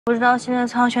不知道现在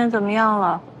苍玄怎么样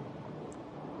了，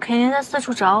肯定在四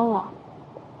处找我。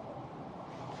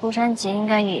陆山吉应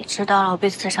该也知道了我被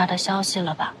刺杀的消息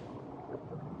了吧？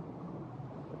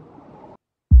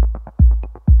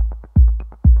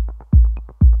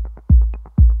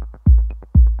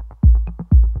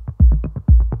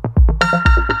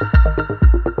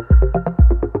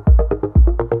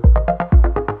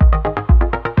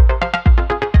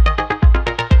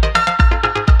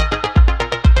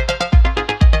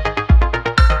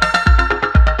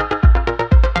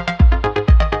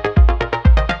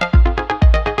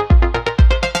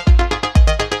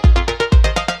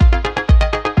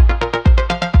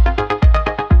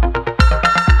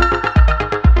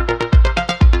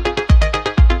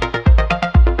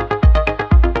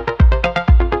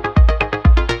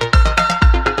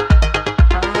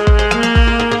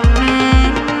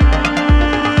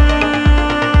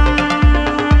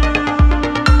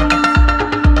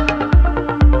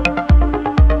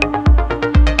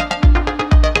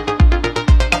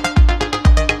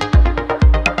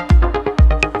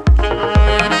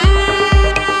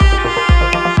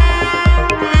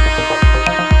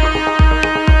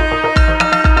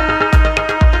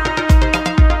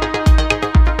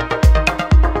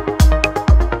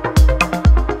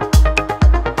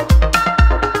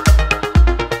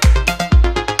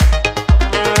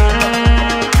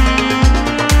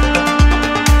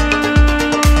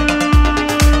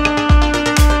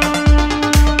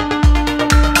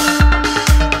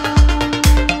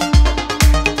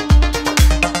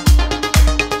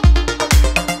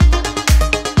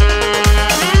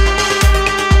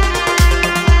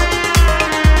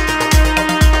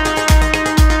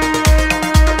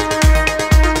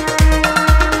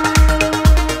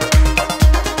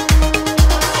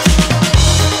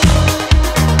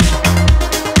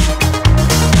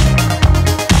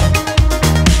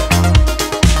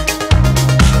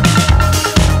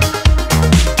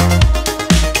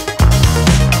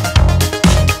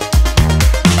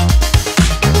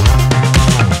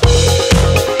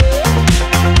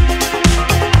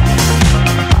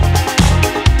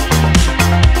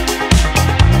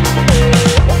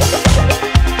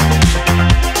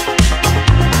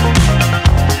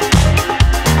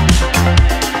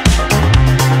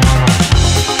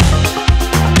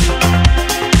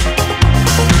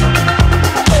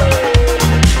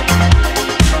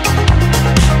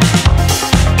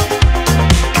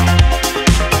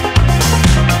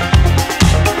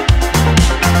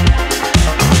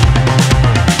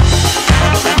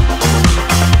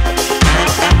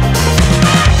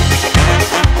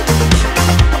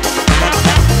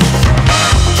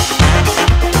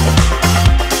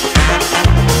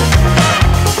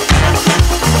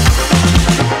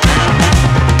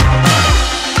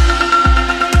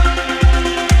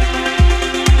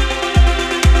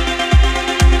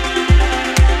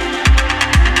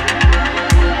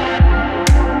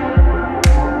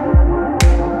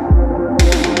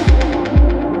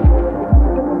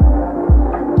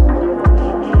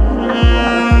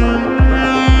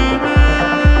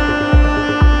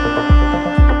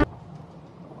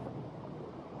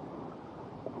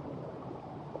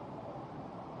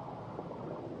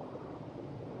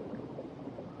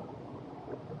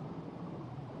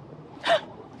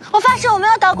 我发誓我没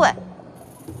有捣鬼，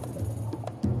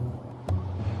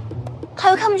他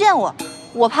又看不见我，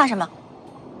我怕什么？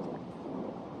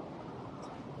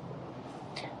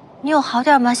你有好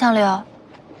点吗，相柳？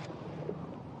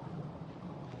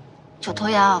九头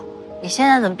妖，你现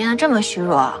在怎么变得这么虚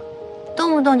弱啊？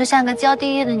动不动就像个娇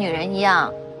滴滴的女人一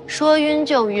样，说晕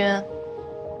就晕。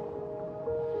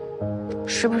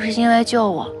是不是因为救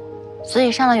我，所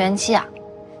以伤了元气啊？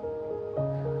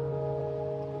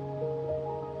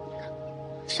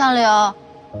 相柳，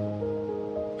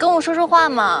跟我说说话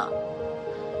嘛！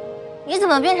你怎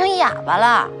么变成哑巴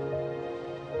了？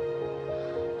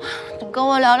你跟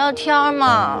我聊聊天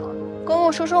嘛，跟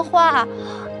我说说话，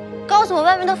告诉我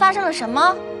外面都发生了什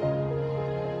么。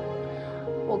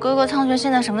我哥哥苍玄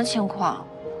现在什么情况？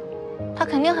他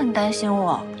肯定很担心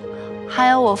我，还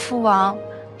有我父王，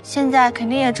现在肯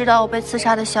定也知道我被刺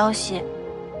杀的消息。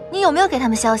你有没有给他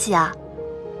们消息啊？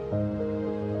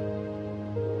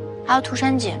 还有涂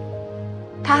山璟，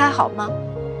他还好吗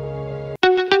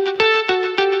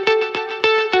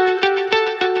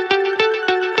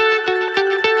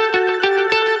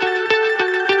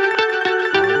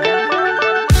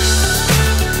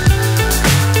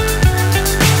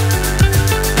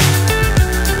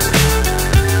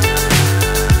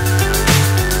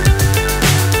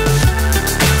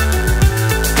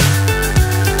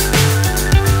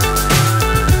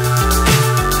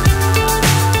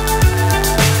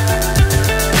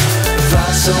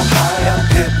？so high up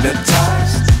here.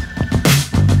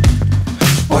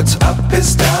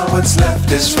 what's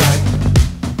left is right.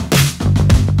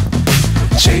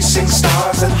 Chasing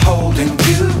stars and holding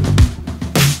you.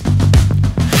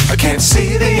 I can't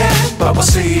see the end, but we'll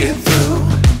see it through.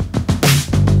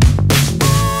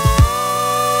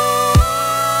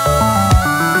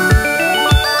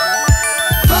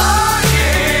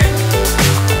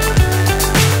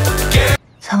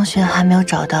 苍轩还没有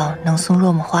找到能送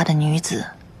落寞花的女子，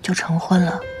就成婚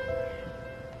了。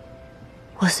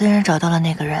我虽然找到了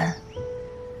那个人，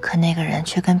可那个人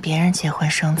却跟别人结婚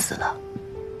生子了。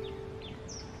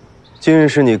今日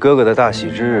是你哥哥的大喜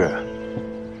之日，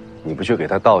你不去给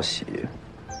他道喜，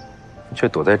却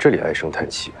躲在这里唉声叹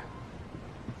气。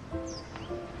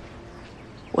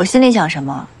我心里想什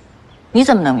么，你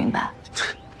怎么能明白？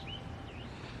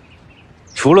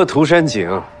除了涂山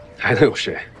璟，还能有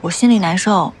谁？我心里难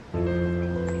受，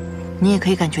你也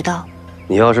可以感觉到。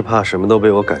你要是怕什么都被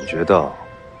我感觉到，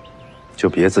就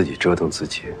别自己折腾自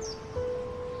己。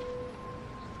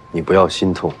你不要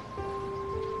心痛，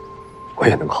我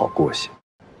也能好过些。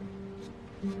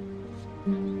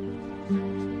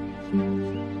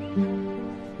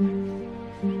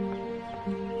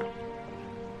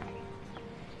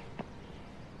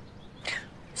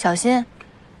小心！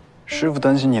师傅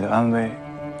担心你的安危，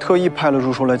特意派了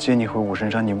入收来接你回武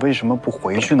神山，你为什么不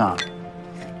回去呢？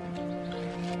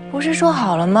不是说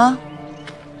好了吗？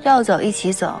要走一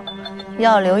起走，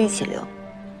要留一起留。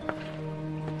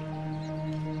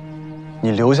你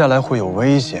留下来会有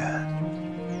危险。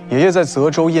爷爷在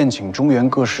泽州宴请中原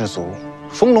各氏族，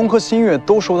丰隆和新月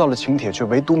都收到了请帖，却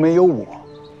唯独没有我。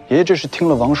爷爷这是听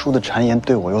了王叔的谗言，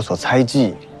对我有所猜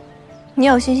忌。你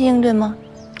有信心应对吗？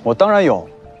我当然有。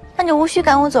那你无需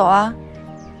赶我走啊。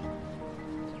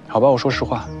好吧，我说实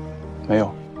话，没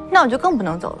有。那我就更不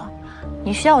能走了。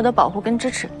你需要我的保护跟支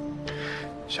持。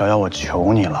小妖，我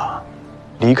求你了，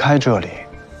离开这里。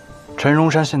陈荣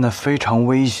山现在非常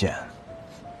危险。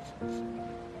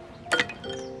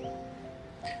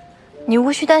你无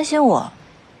需担心我，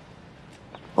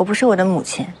我不是我的母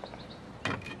亲。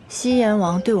西阎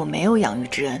王对我没有养育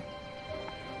之恩。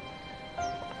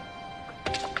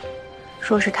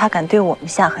若是他敢对我们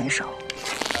下狠手，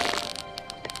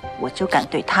我就敢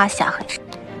对他下狠手。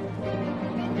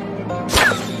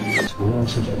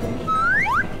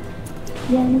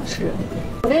胭脂，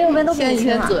我跟右边都不先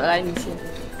清啊。左来，你先。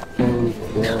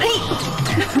嘿，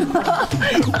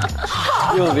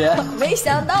右边。没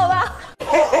想到吧？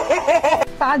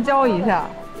撒娇一下。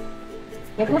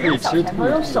也不是小拳头，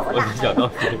用手打。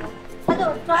他就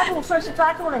抓住，顺势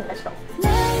抓住了你的手。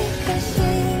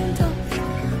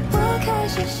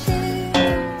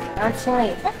然后亲了一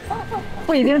下，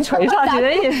不一定捶上去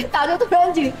的意思。打着突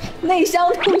然间内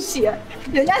伤吐血，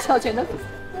人家小拳头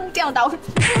这样打，我说，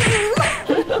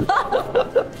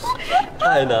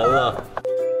太难了。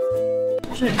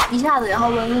就是一下子，然后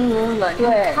闻，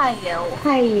对，看一眼我，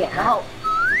看一眼，然后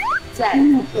再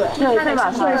对，对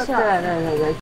吧？顺势，对。